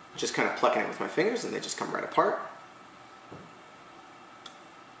 Just kind of plucking it with my fingers, and they just come right apart.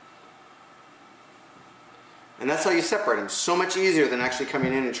 And that's how you separate them. So much easier than actually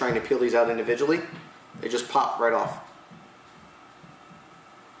coming in and trying to peel these out individually. They just pop right off.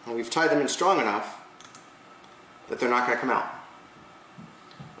 And we've tied them in strong enough that they're not going to come out.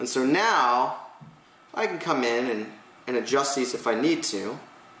 And so now I can come in and adjust these if I need to,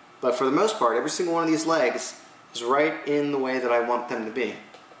 but for the most part every single one of these legs is right in the way that I want them to be.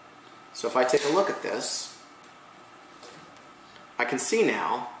 So if I take a look at this, I can see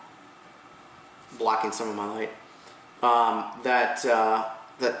now, blocking some of my light, that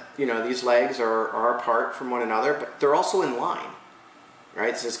you know, these legs are apart from one another, but they're also in line,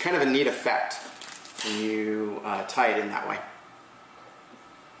 right? So it's kind of a neat effect when you tie it in that way.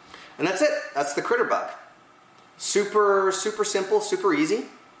 And that's it. That's the critter bug. Super simple, super easy.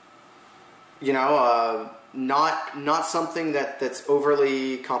 You know, not something that's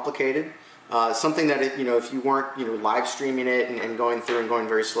overly complicated. Something that, you know, if you weren't, you know, live streaming it and going through and going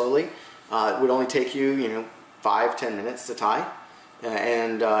very slowly, it would only take you, you know, 5-10 minutes to tie.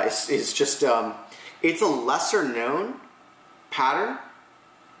 And it's just, it's a lesser known pattern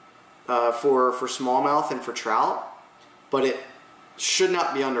for smallmouth and for trout, but it should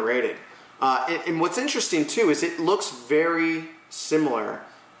not be underrated. And what's interesting too is it looks very similar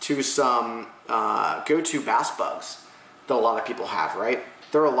to some go-to bass bugs that a lot of people have, right?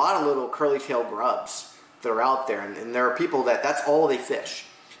 There are a lot of little curly-tailed grubs that are out there, and there are people that's all they fish.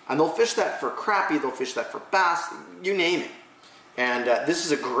 And they'll fish that for crappie, they'll fish that for bass, you name it. And this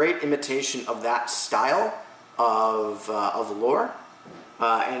is a great imitation of that style of lure,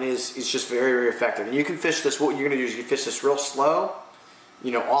 and is just very, very effective. And you can fish this, what you're going to do is you fish this real slow,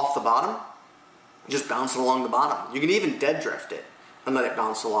 you know, off the bottom, just bounce it along the bottom. You can even dead drift it and let it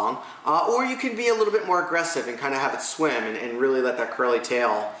bounce along. Or you can be a little bit more aggressive and kind of have it swim and really let that curly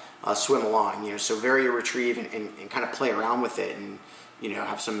tail swim along. You know, so vary your retrieve and kind of play around with it and, you know,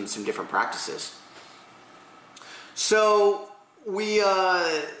 have some different practices. So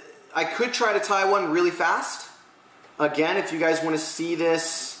I could try to tie one really fast. Again, if you guys want to see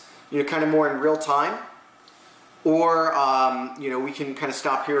this, you know, kind of more in real time. Or, you know, we can kind of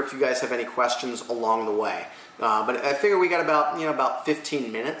stop here if you guys have any questions along the way. But I figure we got about, you know, about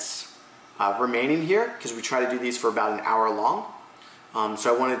 15 minutes remaining here because we try to do these for about an hour long.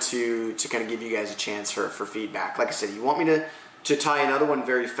 So I wanted to kind of give you guys a chance for feedback. Like I said, you want me to tie another one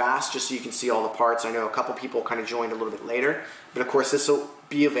very fast just so you can see all the parts. I know a couple people kind of joined a little bit later, but of course this will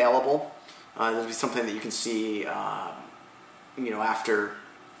be available. There'll be something that you can see, you know, after.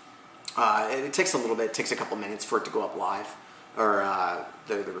 It takes a little bit. It takes a couple minutes for it to go up live, or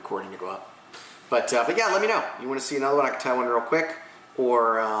the recording to go up. But yeah, let me know. You want to see another one? I can tie one real quick,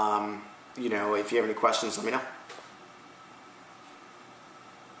 or you know, if you have any questions, let me know.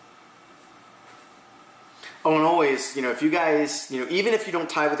 Oh, and always, you know, if you guys, you know, even if you don't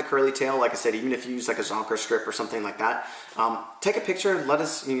tie with a curly tail, like I said, even if you use like a zonker strip or something like that, take a picture, let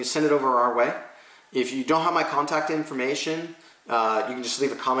us, you know, send it over our way. If you don't have my contact information, you can just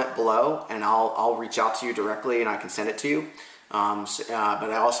leave a comment below and I'll reach out to you directly and I can send it to you. But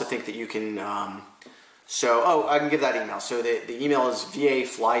I also think that you can, I can give that email. So the email is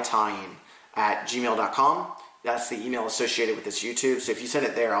vaflytying@gmail.com. That's the email associated with this YouTube. So if you send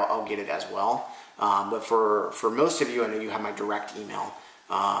it there, I'll get it as well. But for most of you, I know you have my direct email,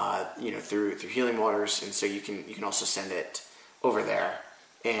 you know, through Healing Waters, and so you can also send it over there.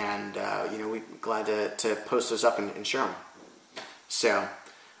 And you know, we're glad to post those up and share them. So,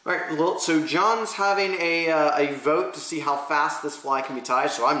 all right. Well, so John's having a vote to see how fast this fly can be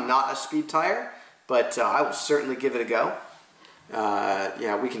tied. So I'm not a speed tire, but I will certainly give it a go.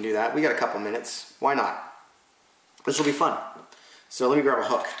 Yeah, we can do that. We got a couple minutes. Why not? This will be fun. So let me grab a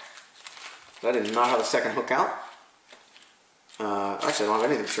hook. I did not have a second hook out. Actually, I don't have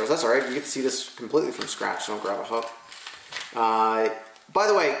anything to show us. That's all right. You get to see this completely from scratch, so I'll grab a hook. By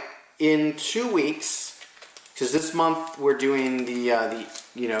the way, in 2 weeks, because this month we're doing the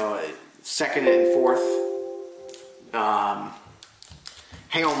you know, second and fourth.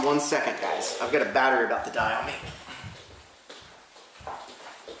 Hang on 1 second, guys. I've got a battery about to die on me.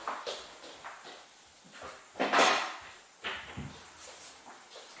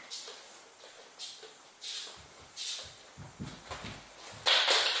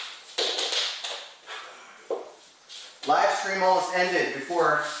 Live stream almost ended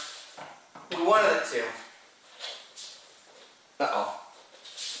before we wanted it to. Uh-oh.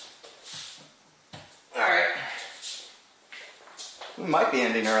 Alright. We might be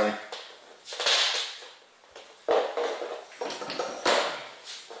ending early.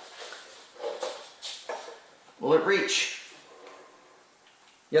 Will it reach?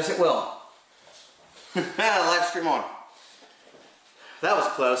 Yes, it will. Live stream on. That was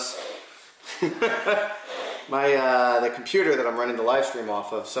close. The computer that I'm running the live stream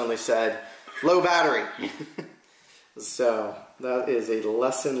off of suddenly said, low battery. So that is a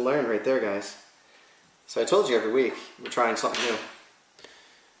lesson learned right there, guys. So I told you every week we're trying something new.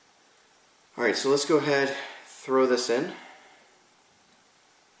 Alright, so let's go ahead, throw this in.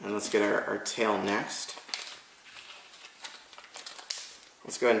 And let's get our tail next.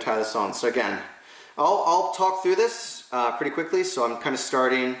 Let's go ahead and tie this on. So again, I'll talk through this pretty quickly. So I'm kind of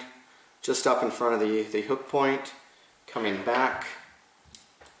starting just up in front of the hook point, coming back,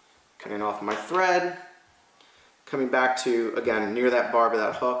 cutting off my thread, coming back to, again, near that barb of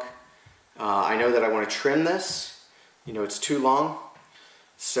that hook. I know that I want to trim this. You know, it's too long.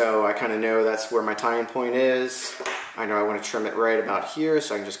 So I kind of know that's where my tying point is. I know I want to trim it right about here,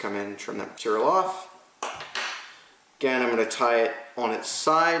 so I can just come in and trim that material off. Again, I'm going to tie it on its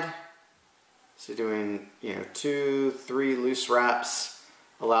side. So doing, 2, 3 loose wraps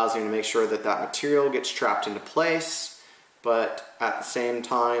allows me to make sure that that material gets trapped into place, but at the same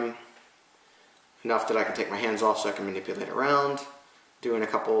time, enough that I can take my hands off so I can manipulate around. Doing a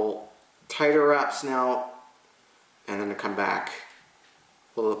couple tighter wraps now, and then to come back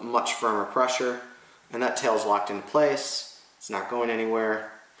a little much firmer pressure, and that tail's locked into place. It's not going anywhere,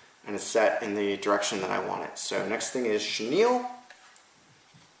 and it's set in the direction that I want it. So next thing is chenille.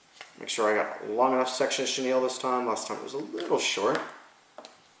 Make sure I got a long enough section of chenille this time. Last time it was a little short.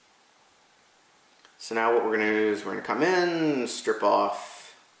 So now what we're going to do is we're going to come in, strip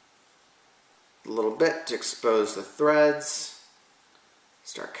off a little bit to expose the threads.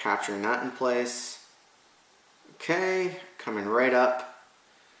 Start capturing that in place. Okay, coming right up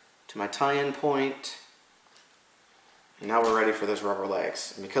to my tie-in point. And now we're ready for those rubber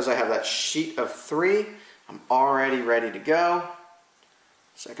legs. And because I have that sheet of 3, I'm already ready to go.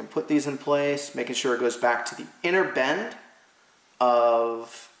 So I can put these in place, making sure it goes back to the inner bend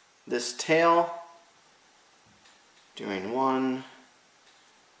of this tail. Doing 1,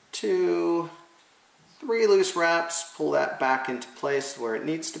 2, 3 loose wraps, pull that back into place where it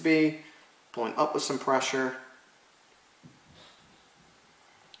needs to be, pulling up with some pressure,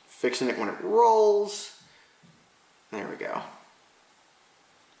 fixing it when it rolls. There we go.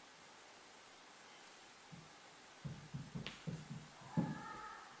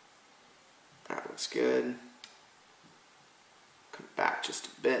 That looks good. Come back just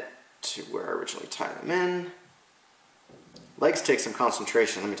a bit to where I originally tied them in. Legs take some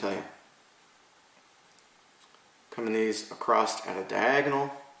concentration, let me tell you. Coming these across at a diagonal.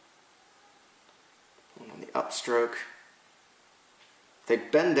 Pulling on the upstroke. If they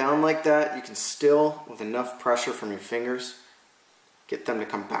bend down like that, you can still, with enough pressure from your fingers, get them to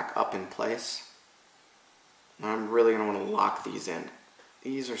come back up in place. Now I'm really going to want to lock these in.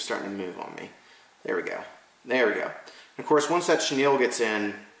 These are starting to move on me. There we go. There we go. And of course, once that chenille gets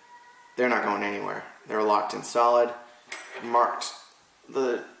in, they're not going anywhere. They're locked in solid. Marked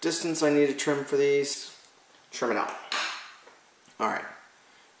the distance I need to trim for these. Trim it out. Alright.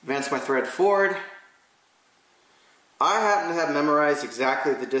 Advance my thread forward. I happen to have memorized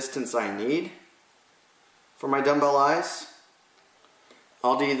exactly the distance I need for my dumbbell eyes.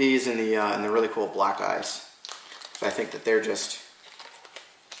 I'll do these in the really cool black eyes. So I think that they're just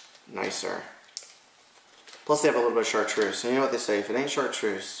nicer. Plus they have a little bit of chartreuse. So you know what they say, if it ain't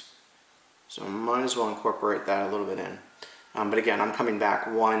chartreuse, so I might as well incorporate that a little bit in. But again, I'm coming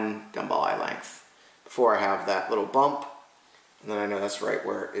back 1 dumbbell eye length before I have that little bump, and then I know that's right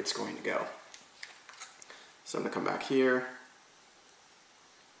where it's going to go. So I'm going to come back here,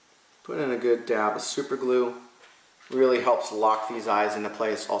 put in a good dab of super glue. Really helps lock these eyes into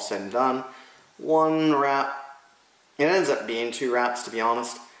place, all said and done. 1 wrap, it ends up being 2 wraps to be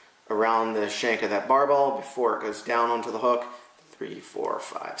honest, around the shank of that barbell before it goes down onto the hook. 3, 4,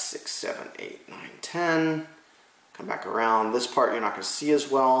 5, 6, 7, 8, 9, 10. Come back around. This part you're not going to see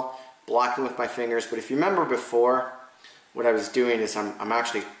as well, blocking with my fingers, but if you remember before, what I was doing is I'm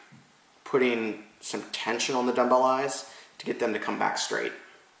actually putting some tension on the dumbbell eyes to get them to come back straight.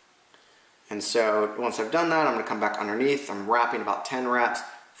 And so once I've done that, I'm going to come back underneath. I'm wrapping about 10 wraps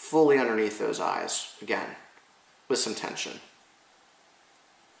fully underneath those eyes, again, with some tension.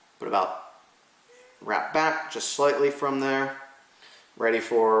 But about wrap back just slightly from there, ready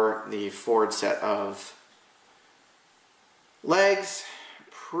for the forward set of legs,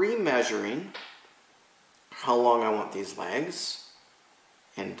 pre-measuring how long I want these legs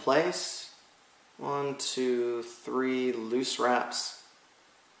in place. 1, 2, 3 loose wraps.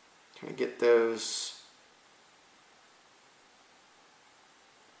 Can I get those?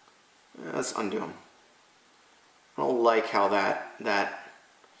 Let's undo them. I don't like how that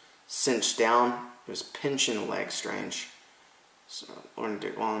cinched down. It was pinching the leg strange. So we're going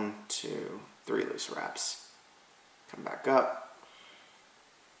to do 1, 2, 3 loose wraps. Come back up.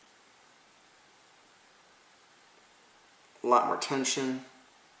 A lot more tension.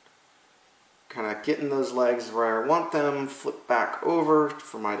 Kind of getting those legs where I want them. Flip back over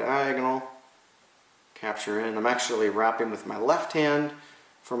for my diagonal. Capture in. I'm actually wrapping with my left hand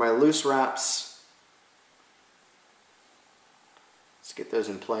for my loose wraps. Let's get those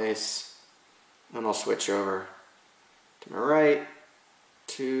in place. Then I'll switch over to my right.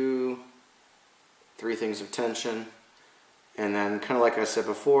 2, 3 things of tension. And then, kind of like I said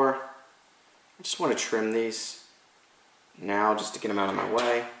before, I just want to trim these now just to get them out of my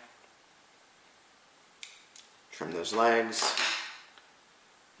way. Trim those legs.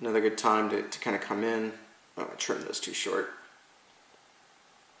 Another good time to kind of come in. Oh, I trimmed those too short.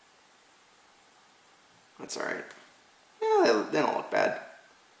 That's alright. Yeah, they don't look bad.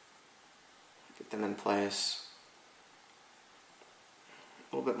 Get them in place.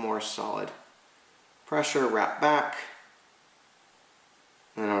 A little bit more solid. Pressure, wrap back.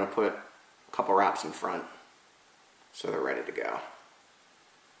 And then I'm going to put a couple wraps in front so they're ready to go.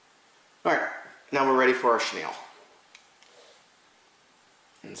 Alright, now we're ready for our chenille.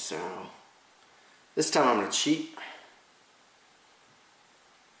 And so, this time I'm going to cheat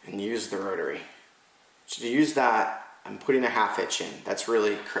and use the rotary. So to use that, I'm putting a half hitch in. That's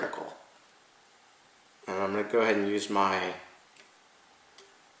really critical. And I'm going to go ahead and use my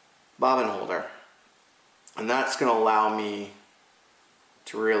bobbin holder. And that's going to allow me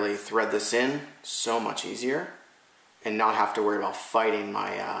to really thread this in so much easier and not have to worry about fighting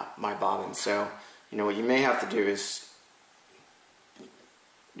my, my bobbin. So, you know, what you may have to do is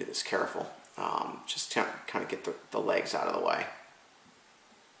do this careful. Just to kind of get the legs out of the way.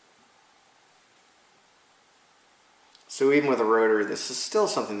 So even with a rotary, this is still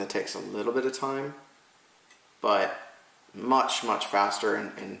something that takes a little bit of time, but much, much faster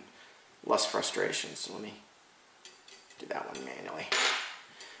and less frustration. So let me do that one manually.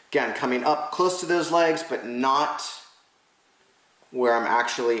 Again, coming up close to those legs, but not where I'm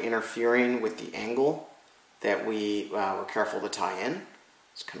actually interfering with the angle that we were careful to tie in.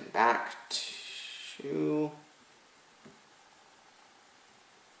 It's coming back to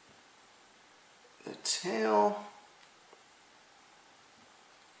the tail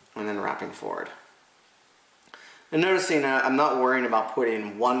and then wrapping forward. And noticing I'm not worrying about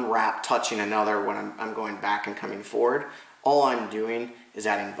putting one wrap touching another when I'm going back and coming forward. All I'm doing is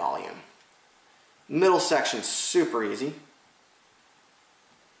adding volume. Middle section super easy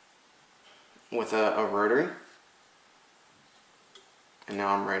with a rotary. And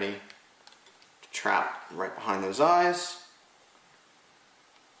now I'm ready to trap right behind those eyes.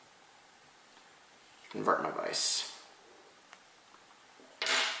 Invert my vise.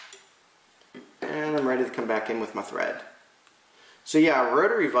 And I'm ready to come back in with my thread. So yeah,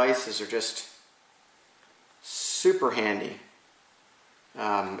 rotary vices are just super handy.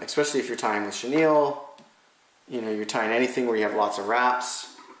 Especially if you're tying with chenille. You know, you're tying anything where you have lots of wraps.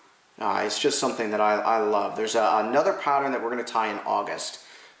 It's just something that I love. There's another pattern that we're going to tie in August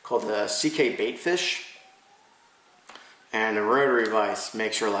called the CK Baitfish. And a rotary vise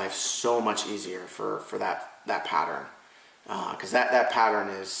makes your life so much easier for that pattern. Because that pattern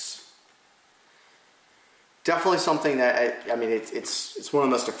is definitely something that, I mean, it's one of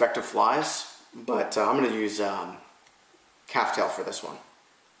the most effective flies. But I'm going to use calf tail for this one.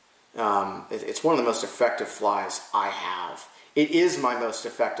 It's one of the most effective flies I have. It is my most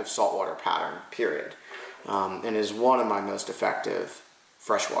effective saltwater pattern, period. And is one of my most effective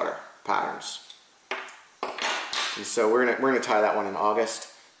freshwater patterns. And so we're gonna tie that one in August.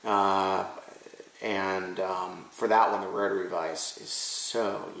 For that one, the rotary vise is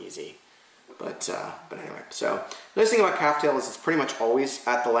so easy. But anyway, so the nice thing about calf tail is it's pretty much always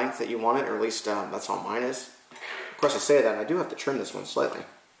at the length that you want it, or at least that's how mine is. Of course, I say that, and I do have to trim this one slightly.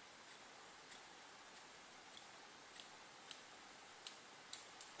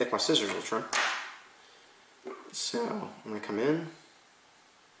 If my scissors will trim. So I'm going to come in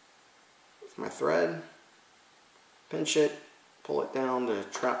with my thread, pinch it, pull it down to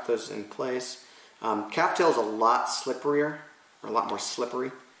trap those in place. Calf tail is a lot slipperier, or a lot more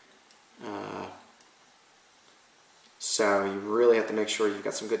slippery. So you really have to make sure you've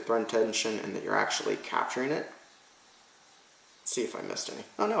got some good thread tension and that you're actually capturing it. Let's see if I missed any.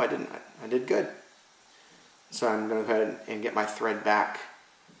 Oh no, I didn't. I did good. So I'm going to go ahead and get my thread back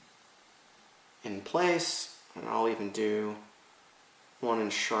in place, and I'll even do one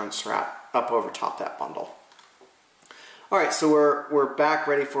insurance wrap up over top that bundle. Alright, so we're back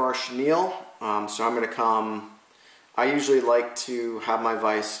ready for our chenille. So I'm going to come, I usually like to have my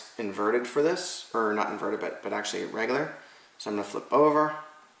vise inverted for this, or not inverted, but actually regular. So I'm going to flip over,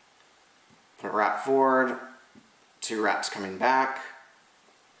 put a wrap forward, 2 wraps coming back.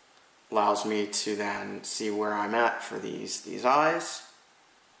 Allows me to then see where I'm at for these eyes.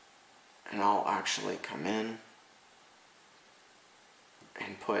 And I'll actually come in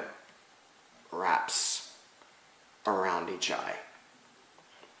and put wraps around each eye.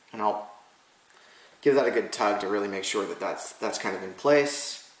 And I'll give that a good tug to really make sure that that's kind of in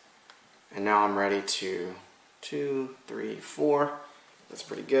place. And now I'm ready to 2, 3, 4. That's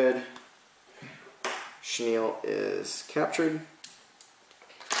pretty good. Chenille is captured.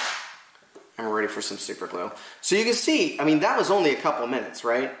 And we're ready for some super glue. So you can see, I mean, that was only a couple minutes,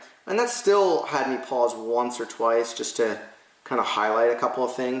 right? And that still had me pause once or twice just to kind of highlight a couple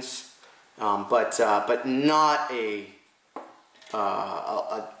of things, but not a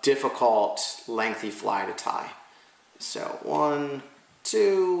difficult, lengthy fly to tie. So 1,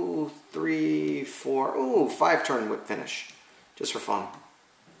 2, 3, 4, ooh, 5 turn whip finish, just for fun.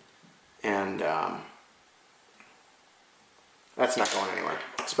 And that's not going anywhere,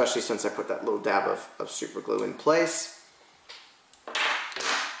 especially since I put that little dab of super glue in place.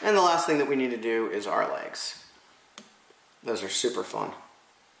 And the last thing that we need to do is our legs. Those are super fun.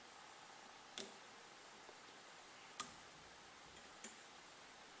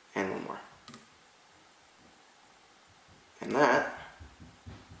 And one more. And that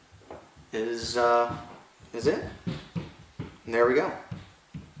is it. And there we go.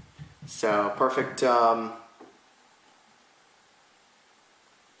 So perfect,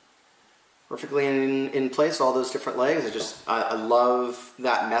 perfectly in place, all those different legs. I love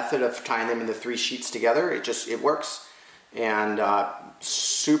that method of tying them into 3 sheets together. It works, and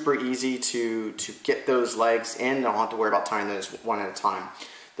super easy to get those legs in. Don't have to worry about tying those one at a time.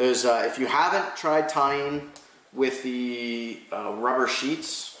 Those, if you haven't tried tying with the rubber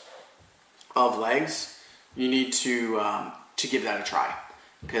sheets of legs, you need to give that a try,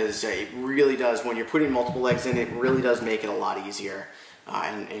 because it really does, when you're putting multiple legs in, it really does make it a lot easier.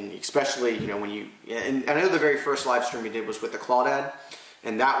 And especially, you know, when you, and I know the very first live stream we did was with the clawdad,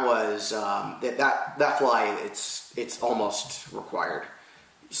 and that was, that fly, it's almost required.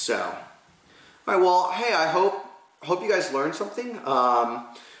 So, all right, well, hey, I hope you guys learned something.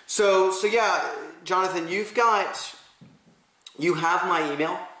 So yeah, Jonathan, you have my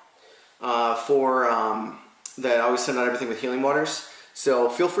email, that I always send out everything with Healing Waters. So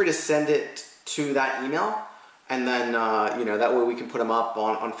feel free to send it to that email, and then you know, that way we can put them up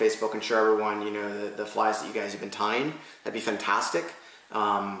on Facebook and show everyone, you know, the flies that you guys have been tying. That'd be fantastic.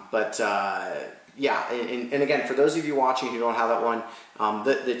 Yeah, and again, for those of you watching who don't have that one,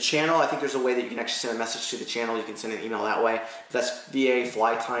 the channel, I think there's a way that you can actually send a message to the channel. You can send an email that way. That's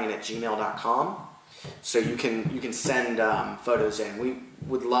vaflytying@gmail.com. So you can send photos in. We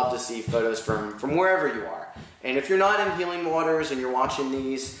would love to see photos from wherever you are. And if you're not in Healing Waters and you're watching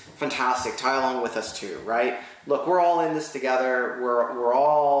these, fantastic, tie along with us too, right? Look, we're all in this together. We're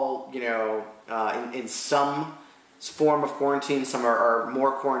all, you know, in some form of quarantine. Some are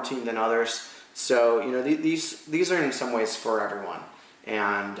more quarantined than others. So, you know, these are in some ways for everyone.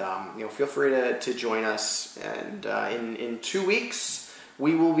 And, you know, feel free to join us. And in 2 weeks,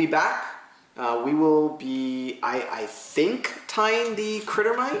 we will be back. We will be, I think, tying the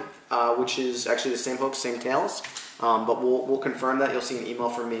critter mite, which is actually the same hooks, same tails. But we'll confirm that. You'll see an email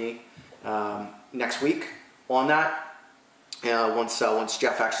from me next week on that. Once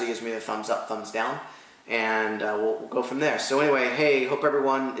Jeff actually gives me the thumbs up, thumbs down, and we'll go from there. So anyway, hey, hope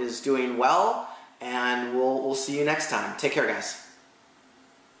everyone is doing well, and we'll see you next time. Take care, guys.